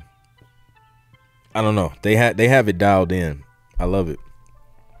I don't know. They have it dialed in. I love it.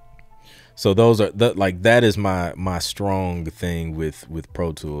 So those are that is my strong thing with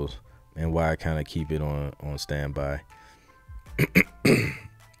Pro Tools, and why I kind of keep it on standby.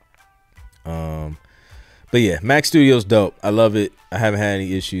 But yeah, Mac Studio's dope. I love it. I haven't had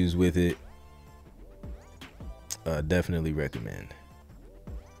any issues with it. Definitely recommend.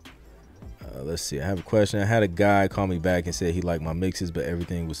 Let's see. I have a question. I had a guy call me back and said he liked my mixes, but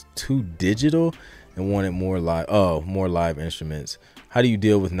everything was too digital and wanted more live instruments. How do you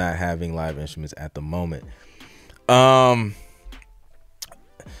deal with not having live instruments at the moment?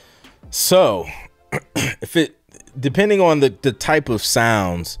 So depending on the type of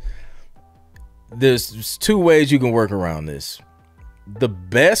sounds, there's two ways you can work around this. The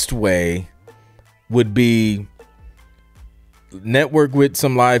best way would be network with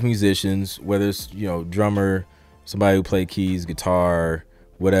some live musicians, whether it's drummer, somebody who play keys, guitar,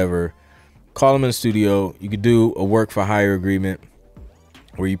 whatever. Call them in the studio. You could do a work for hire agreement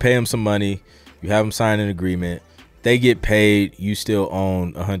where you pay them some money, you have them sign an agreement, they get paid, you still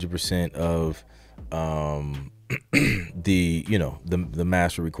own 100% of the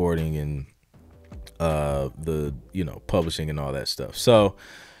master recording and the publishing and all that stuff. So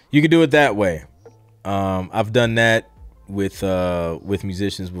you can do it that way. I've done that with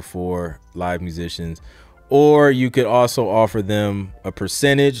musicians before, live musicians. Or you could also offer them a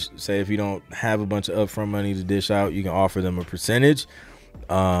percentage. Say if you don't have a bunch of upfront money to dish out, you can offer them a percentage,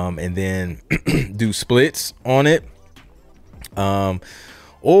 and then do splits on it.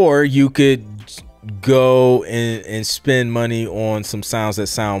 Or you could go and spend money on some sounds that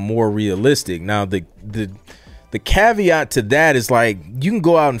sound more realistic. Now the caveat to that is like you can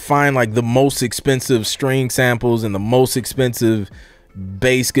go out and find like the most expensive string samples and the most expensive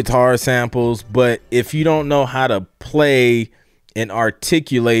bass guitar samples, but if you don't know how to play and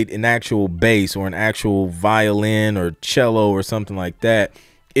articulate an actual bass or an actual violin or cello or something like that,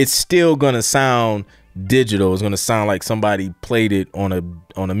 it's still gonna sound digital. It's gonna sound like somebody played it on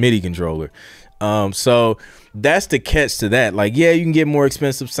a MIDI controller. So that's the catch to that. Like, yeah, you can get more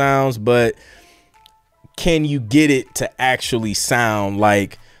expensive sounds, but can you get it to actually sound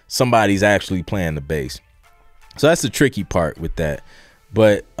like somebody's actually playing the bass? So that's the tricky part with that.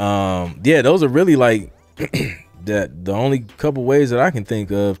 But yeah, those are really like that the only couple ways that I can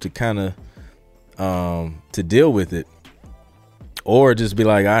think of to kind of to deal with it, or just be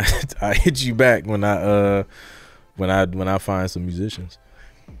like, I hit you back when I find some musicians.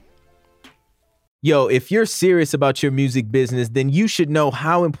 Yo, if you're serious about your music business, then you should know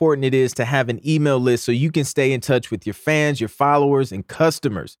how important it is to have an email list so you can stay in touch with your fans, your followers, and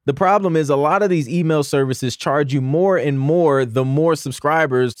customers. The problem is a lot of these email services charge you more and more the more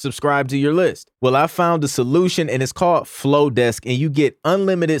subscribers subscribe to your list. Well, I found a solution, and it's called Flowdesk, and you get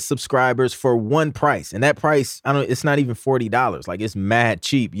unlimited subscribers for one price. And that price, it's not even $40. Like, it's mad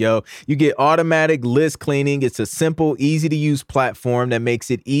cheap, yo. You get automatic list cleaning. It's a simple, easy to use platform that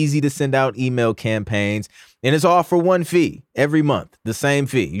makes it easy to send out email campaigns, and it's all for one fee every month, the same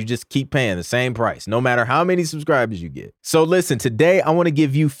fee. You just keep paying the same price, no matter how many subscribers you get. So listen, today I want to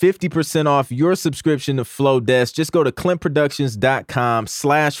give you 50% off your subscription to Flowdesk. Just go to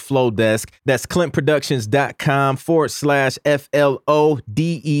clintproductions.com/Flowdesk. That's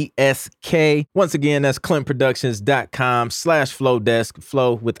clintproductions.com/FLODESK. Once again, that's clintproductions.com/Flowdesk.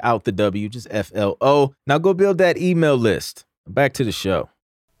 Flow without the W, just FLO. Now go build that email list. Back to the show.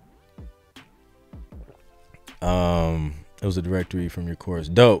 It was a directory from your course.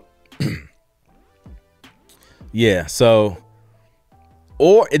 Dope. Yeah. So,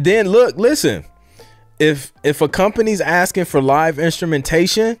 or then look, listen, if a company's asking for live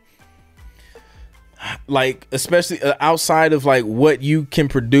instrumentation, like, especially outside of like what you can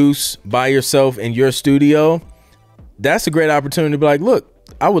produce by yourself in your studio, that's a great opportunity to be like, look,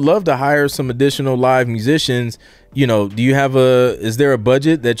 I would love to hire some additional live musicians. You know, is there a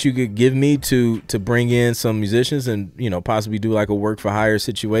budget that you could give me to bring in some musicians and, you know, possibly do like a work for hire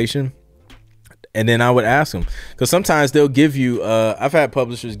situation? And then I would ask them, because sometimes they'll give you, I've had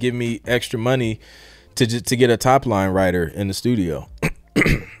publishers give me extra money to get a top line writer in the studio.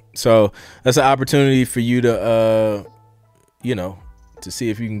 So that's an opportunity for you to, you know, to see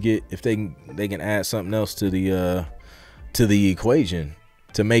if you can get, if they can add something else to the equation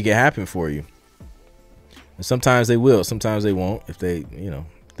to make it happen for you. And sometimes they will, sometimes they won't, if they, you know,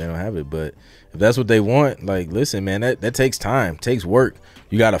 they don't have it. But if that's what they want, like, listen, man, that takes time, takes work.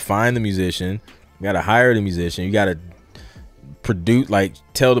 You got to find the musician, you got to hire the musician, you got to produce, like,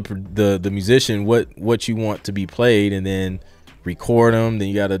 tell the musician what you want to be played, and then record them. Then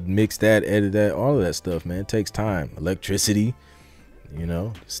you got to mix that, edit that, all of that stuff, man. It takes time, electricity, you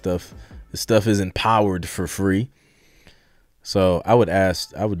know, stuff. The stuff isn't powered for free. So I would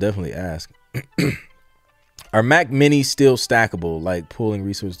definitely ask. Are Mac Minis still stackable, like pulling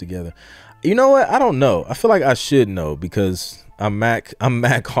resources together? You know what? I don't know. I feel like I should know, because I'm Mac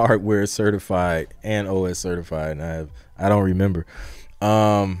hardware certified and OS certified, and I don't remember.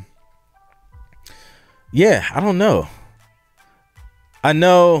 Yeah, I don't know. I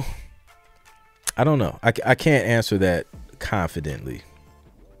don't know. I can't answer that confidently,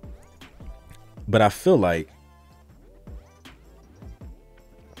 but I feel like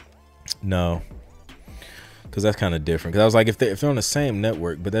no. Because that's kind of different. Because I was like, if they're on the same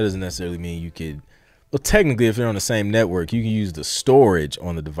network, but that doesn't necessarily mean you could. Well, technically, if they're on the same network, you can use the storage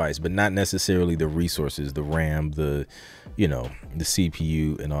on the device, but not necessarily the resources, the RAM, the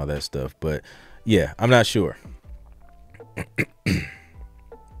CPU and all that stuff. But yeah, I'm not sure.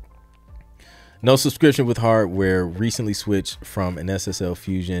 No subscription with hardware. Recently switched from an SSL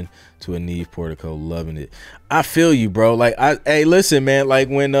Fusion to a Neve Portico. Loving it. I feel you, bro. Like, hey, listen, man. Like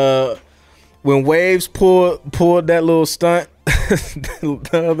when Waves pulled that little stunt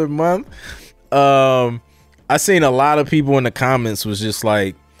the other month, I seen a lot of people in the comments was just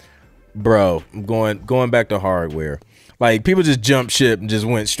like, bro, I'm going back to hardware. Like, people just jumped ship and just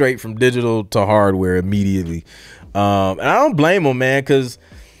went straight from digital to hardware immediately. And I don't blame them, man, because,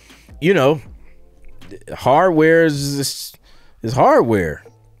 you know, hardware is hardware.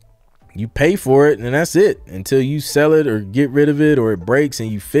 You pay for it and that's it until you sell it or get rid of it or it breaks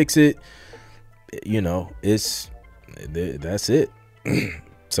and you fix it. You know, that's it.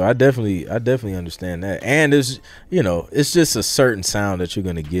 So I definitely understand that. And it's, you know, it's just a certain sound that you're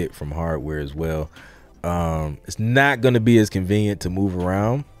going to get from hardware as well. It's not going to be as convenient to move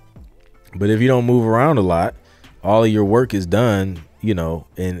around, but if you don't move around a lot, all of your work is done, you know,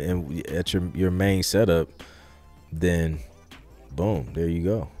 and at your main setup, then boom, there you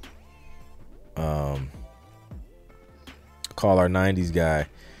go. Call our 90s guy,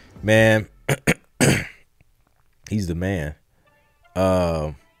 man. He's the man.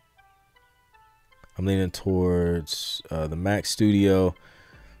 I'm leaning towards the Mac Studio.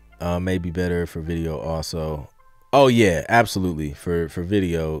 May be better for video also. Oh yeah, absolutely. For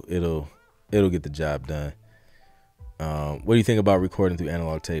video, it'll get the job done. What do you think about recording through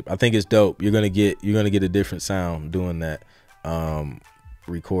analog tape? I think it's dope. You're gonna get a different sound doing that,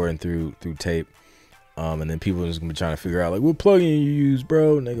 recording through tape. And then people are just gonna be trying to figure out like what plugin you use,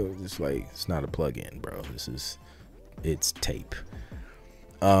 bro. And they go, it's like, it's not a plugin, bro. It's tape.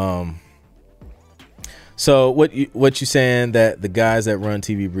 So what you saying that the guys that run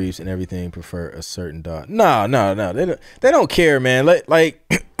TV briefs and everything prefer a certain DAW? No. They don't care, man.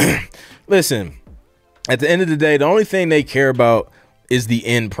 Like listen, at the end of the day, the only thing they care about is the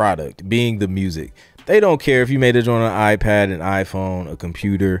end product, being the music. They don't care if you made it on an iPad, an iPhone, a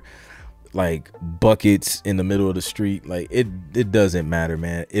computer, like buckets in the middle of the street. Like it doesn't matter,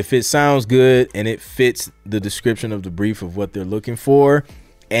 man. If it sounds good and it fits the description of the brief of what they're looking for,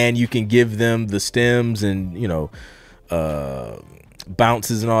 and you can give them the stems and, you know,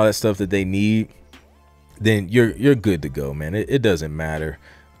 bounces and all that stuff that they need, then you're good to go, man. It doesn't matter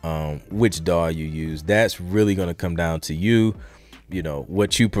which DAW you use. That's really going to come down to you, you know,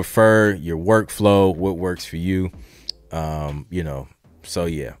 what you prefer, your workflow, what works for you, you know. So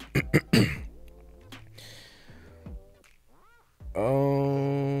yeah.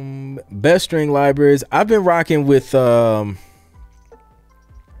 Best string libraries. I've been rocking with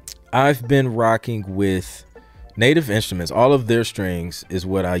Native Instruments. All of their strings is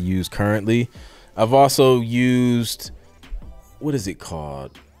what I use currently. I've also used, what is it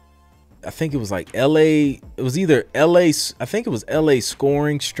called? I think it was like LA. It was either LA. I think it was LA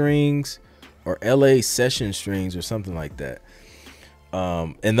scoring strings or LA session strings or something like that.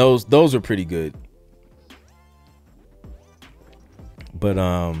 And those are pretty good. But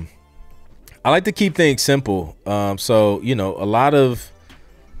I like to keep things simple. So, you know,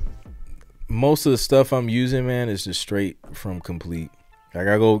 most of the stuff I'm using, man, is just straight from Complete. Like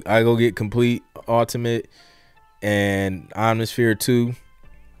I go get Complete Ultimate and Omnisphere 2.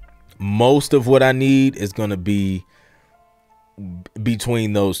 Most of what I need is gonna be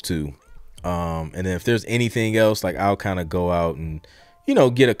between those two. And then if there's anything else, like I'll kind of go out and, you know,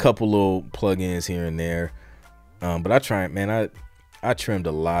 get a couple little plugins here and there. But I trimmed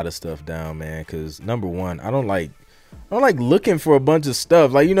a lot of stuff down, man, because number one, I don't like looking for a bunch of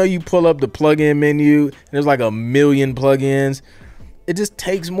stuff. Like, you know, you pull up the plugin menu and there's like a million plugins. It just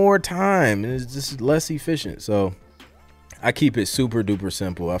takes more time and it's just less efficient. So I keep it super duper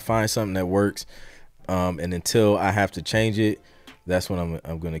simple. I find something that works, and until I have to change it, that's what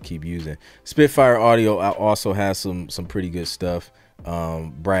I'm gonna keep using. Spitfire Audio also has some pretty good stuff,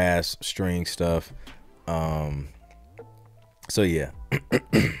 brass string stuff. So yeah.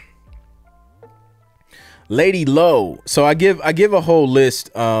 Lady Low. So I give a whole list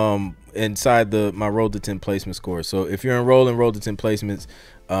inside my Road to 10 placement score. So if you're enrolled in Road to 10 placements,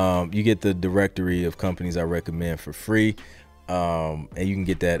 you get the directory of companies I recommend for free. And you can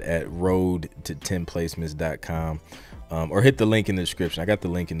get that at roadto10placements.com, or hit the link in the description. I got the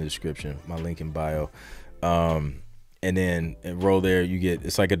link in the description, my link in bio. And then enroll there.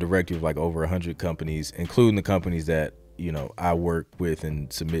 It's like a directory of like over 100 companies, including the companies that, you know, I work with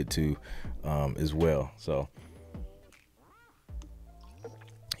and submit to as well. So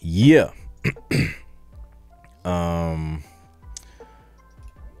yeah.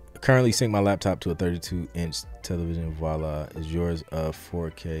 Currently sync my laptop to a 32-inch television. Voila, is yours a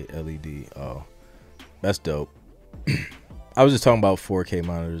 4K LED? Oh, that's dope. I was just talking about 4K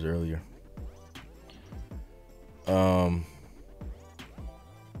monitors earlier.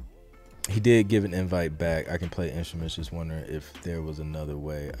 He did give an invite back. I can play instruments. Just wondering if there was another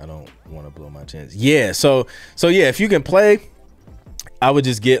way. I don't want to blow my chance. Yeah. So yeah, if you can play, I would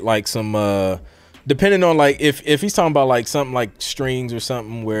just get like some, depending on like, if he's talking about like something like strings or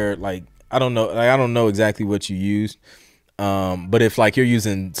something where like, I don't know exactly what you used. But if like you're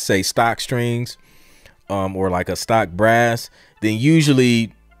using, say, stock strings, or like a stock brass, then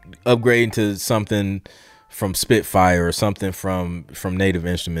usually upgrading to something from Spitfire or something from Native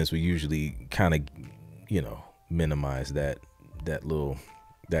Instruments, we usually kind of, you know, minimize that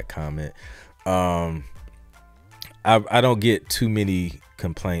comment. I don't get too many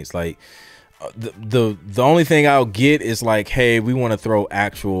complaints. Like the only thing I'll get is like, hey, we want to throw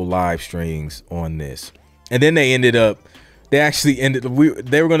actual live strings on this. And then they were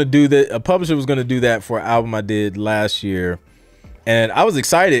going to do that. A publisher was going to do that for an album I did last year. And I was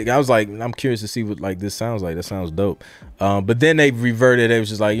excited. I was like, I'm curious to see what like this sounds like. That sounds dope. But then they reverted. It was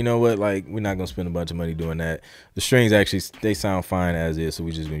just like, you know what? Like, we're not gonna spend a bunch of money doing that. The strings actually, they sound fine as is, so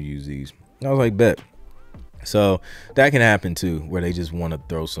we just gonna use these. And I was like, bet. So that can happen too, where they just want to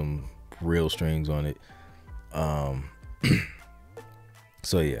throw some real strings on it.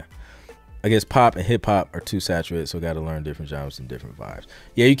 So yeah. I guess pop and hip hop are too saturated, so got to learn different genres and different vibes.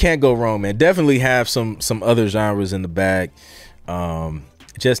 Yeah, you can't go wrong, man. Definitely have some other genres in the bag,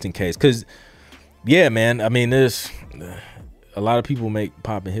 just in case. Cause yeah, man. I mean, there's a lot of people make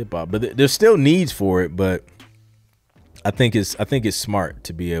pop and hip hop, but there's still needs for it. But I think it's smart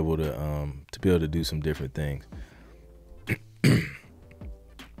to be able to do some different things.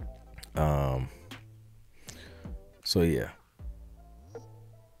 So yeah.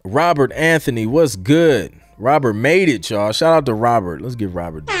 Robert Anthony, what's good? Robert made it, y'all. Shout out to Robert. Let's give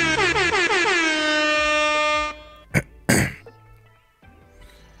Robert.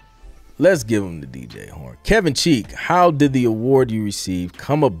 Let's give him the DJ horn. Kevin Cheek, how did the award you received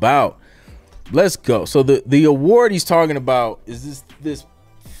come about? Let's go. So the award he's talking about is this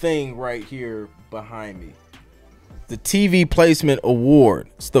thing right here behind me. The TV Placement Award.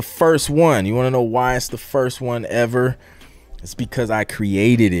 It's the first one. You want to know why it's the first one ever? It's because I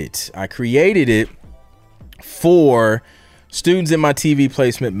created it. I created it for students in my TV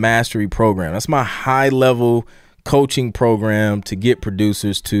Placement Mastery program. That's my high-level coaching program to get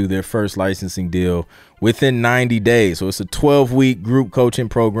producers to their first licensing deal within 90 days. So it's a 12-week group coaching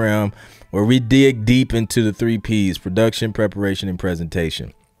program where we dig deep into the 3 Ps: production, preparation, and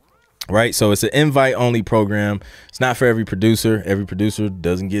presentation. Right. So it's an invite only program. It's not for every producer. Every producer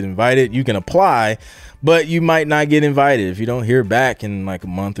doesn't get invited. You can apply, but you might not get invited if you don't hear back in like a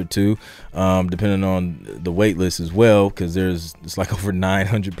month or two, depending on the wait list as well, because it's like over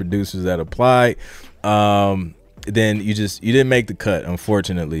 900 producers that applied. Then you didn't make the cut,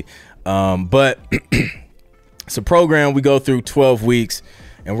 unfortunately. But it's a program we go through 12 weeks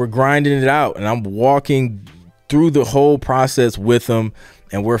and we're grinding it out, and I'm walking through the whole process with them.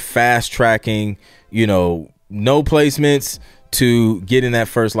 And we're fast tracking, no placements to getting that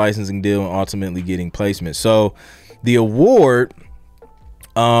first licensing deal and ultimately getting placement. So the award,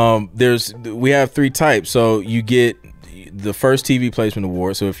 we have 3 types. So you get the first TV placement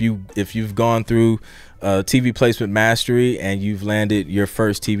award. So if you've gone through TV Placement Mastery and you've landed your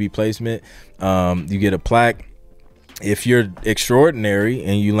first TV placement, you get a plaque. If you're extraordinary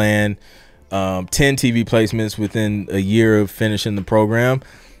and you land 10 TV placements within a year of finishing the program,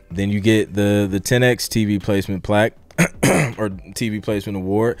 then you get the 10X TV placement plaque or TV placement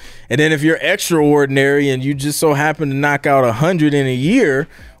award. And then if you're extraordinary and you just so happen to knock out 100 in a year,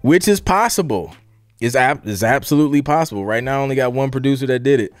 which is possible, is absolutely possible. Right now I only got one producer that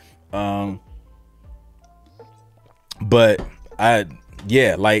did it. But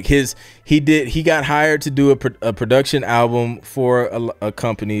he got hired to do a production album for a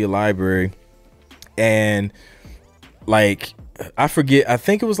company, a library. And like, I forget, I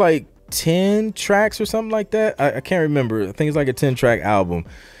think it was like 10 tracks or something like that. I can't remember. I think it's like a 10-track album.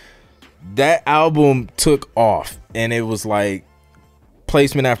 That album took off, and it was like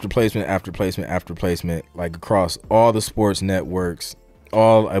placement after placement after placement after placement, like across all the sports networks,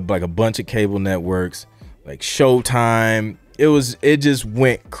 like a bunch of cable networks, like Showtime. It just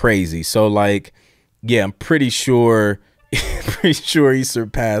went crazy. So like, yeah, I'm pretty sure he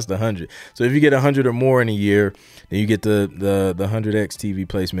surpassed 100. So if you get 100 or more in a year, then you get the 100X TV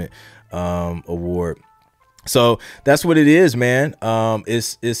placement award. So that's what it is, man.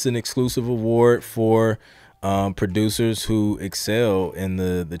 It's an exclusive award for producers who excel in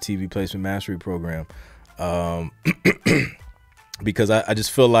the TV Placement Mastery program. Because I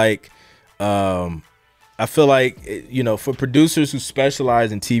just feel like for producers who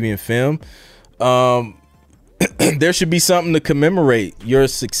specialize in TV and film, there should be something to commemorate your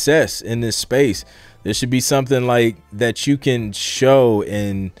success in this space. There should be something like that you can show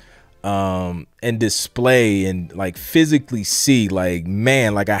and display and like physically see, like,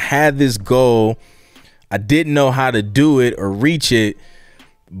 man, like I had this goal, I didn't know how to do it or reach it,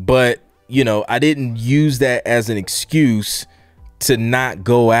 but I didn't use that as an excuse to not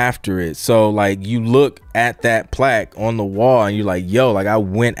go after it. So like, you look at that plaque on the wall and you're like, yo, like I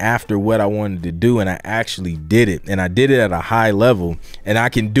went after what I wanted to do and I actually did it, and I did it at a high level, and I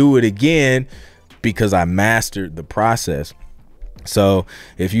can do it again because I mastered the process. So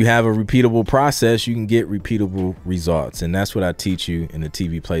if you have a repeatable process, you can get repeatable results, and that's what I teach you in the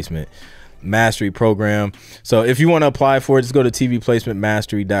TV Placement Mastery program. So if you want to apply for it, just go to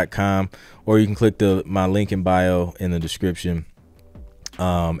tvplacementmastery.com, or you can click my link in bio in the description,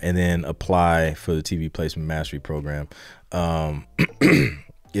 and then apply for the TV Placement Mastery program.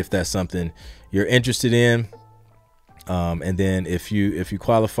 If that's something you're interested in. And then if you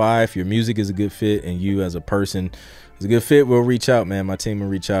qualify, if your music is a good fit and you as a person is a good fit, we'll reach out, man. My team will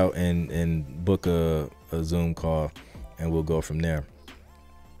reach out and book a Zoom call, and we'll go from there.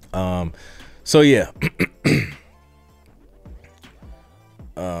 So yeah.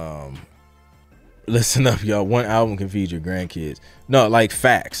 Listen up, y'all. One album can feed your grandkids. No, like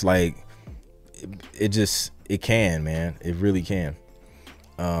facts. Like it can, man. It really can.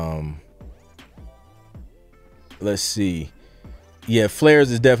 Let's see. Yeah,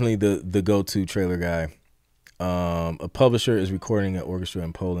 Flares is definitely the go-to trailer guy. A publisher is recording an orchestra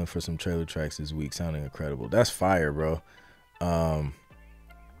in Poland for some trailer tracks this week, sounding incredible. That's fire, bro.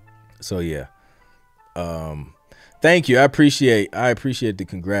 So yeah. Thank you. I appreciate the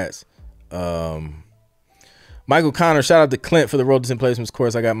congrats. Michael Connor, shout out to Clint for the Road to 10 Placements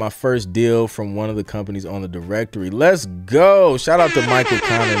course. I got my first deal from one of the companies on the directory. Let's go. Shout out to Michael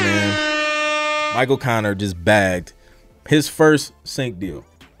Connor, man. Michael Connor just bagged his first sync deal.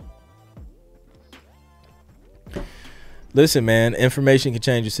 Listen, man, information can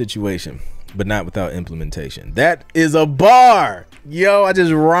change your situation, but not without implementation. That is a bar. Yo, I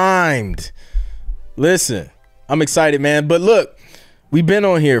just rhymed. Listen, I'm excited, man. But look, we've been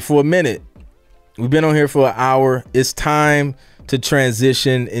on here for a minute. We've been on here for an hour. It's time to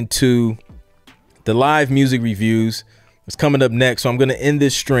transition into the live music reviews. It's coming up next. So I'm going to end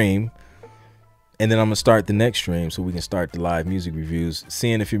this stream, and then I'm going to start the next stream so we can start the live music reviews,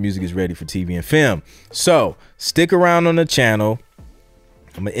 seeing if your music is ready for TV and film. So stick around on the channel.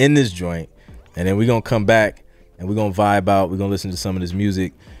 I'm going to end this joint, and then we're going to come back, and we're going to vibe out. We're going to listen to some of this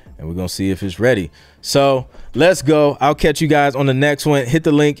music, and we're going to see if it's ready. So let's go. I'll catch you guys on the next one. Hit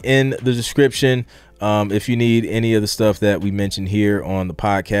the link in the description if you need any of the stuff that we mentioned here on the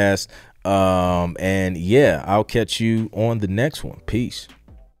podcast. And yeah, I'll catch you on the next one. Peace.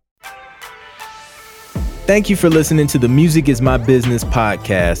 Thank you for listening to the Music is My Business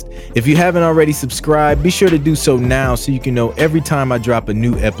podcast. If you haven't already subscribed, be sure to do so now so you can know every time I drop a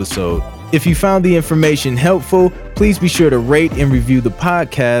new episode. If you found the information helpful, please be sure to rate and review the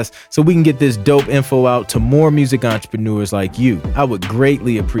podcast so we can get this dope info out to more music entrepreneurs like you. I would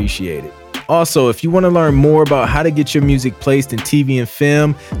greatly appreciate it. Also, if you want to learn more about how to get your music placed in TV and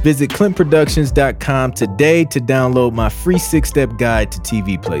film, visit clintproductions.com today to download my free 6-step guide to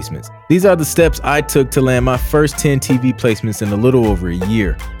TV placements. These are the steps I took to land my first 10 TV placements in a little over a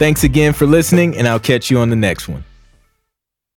year. Thanks again for listening, and I'll catch you on the next one.